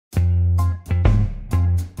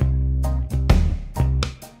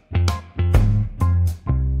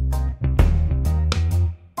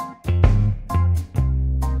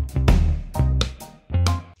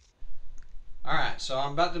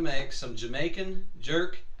I'm about to make some Jamaican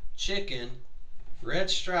jerk chicken red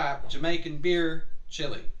stripe Jamaican beer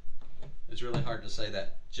chili. It's really hard to say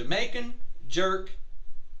that. Jamaican jerk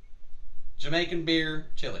Jamaican beer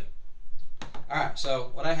chili. Alright,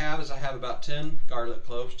 so what I have is I have about 10 garlic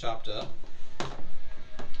cloves chopped up,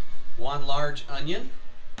 1 large onion,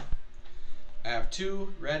 I have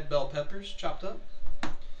 2 red bell peppers chopped up.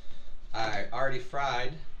 I already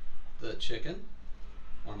fried the chicken,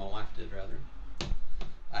 or my wife did rather.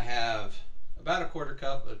 I have about a 1/4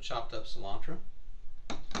 cup of chopped up cilantro.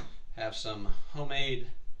 Have some homemade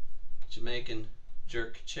Jamaican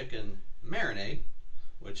jerk chicken marinade,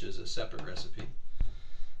 which is a separate recipe.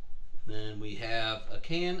 Then we have a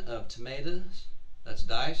can of tomatoes that's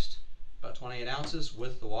diced, about 28 ounces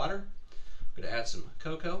with the water. I'm going to add some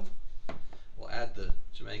cocoa. We'll add the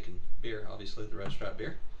Jamaican beer, obviously the red stripe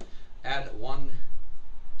beer. Add 1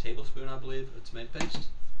 tablespoon, I believe, of tomato paste.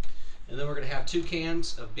 And then we're going to have 2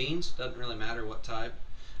 cans of beans. Doesn't really matter what type.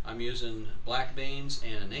 I'm using black beans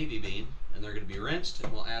and a navy bean, and they're going to be rinsed,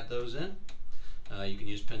 and we'll add those in. You can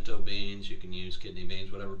use pinto beans, you can use kidney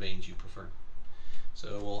beans, whatever beans you prefer.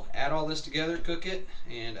 So we'll add all this together, cook it,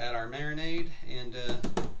 and add our marinade, and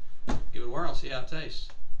give it a whirl, see how it tastes.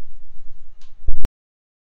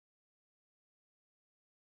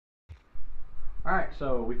 Alright,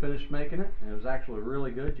 so we finished making it, and it was actually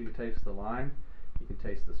really good. You can taste the lime, you can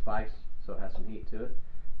taste the spice, so it has some heat to it.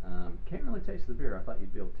 Can't really taste the beer. I thought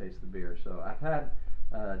you'd be able to taste the beer. So I've had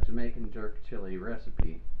Jamaican jerk chili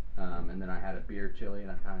recipe, and then I had a beer chili,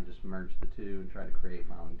 and I kind of just merged the two and tried to create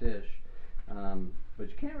my own dish. But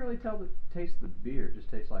you can't really tell the taste of the beer. It just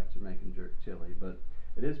tastes like Jamaican jerk chili, but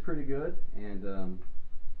it is pretty good. And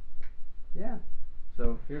yeah,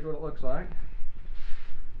 so here's what it looks like.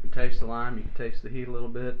 You can taste the lime, you can taste the heat a little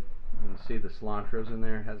bit. You can see the cilantro's in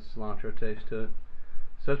there. It has a cilantro taste to it.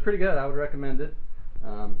 So it's pretty good. I would recommend it.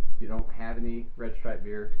 If you don't have any red stripe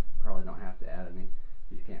beer, probably don't have to add any.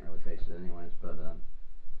 You can't really taste it anyways, but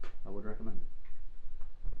I would recommend it.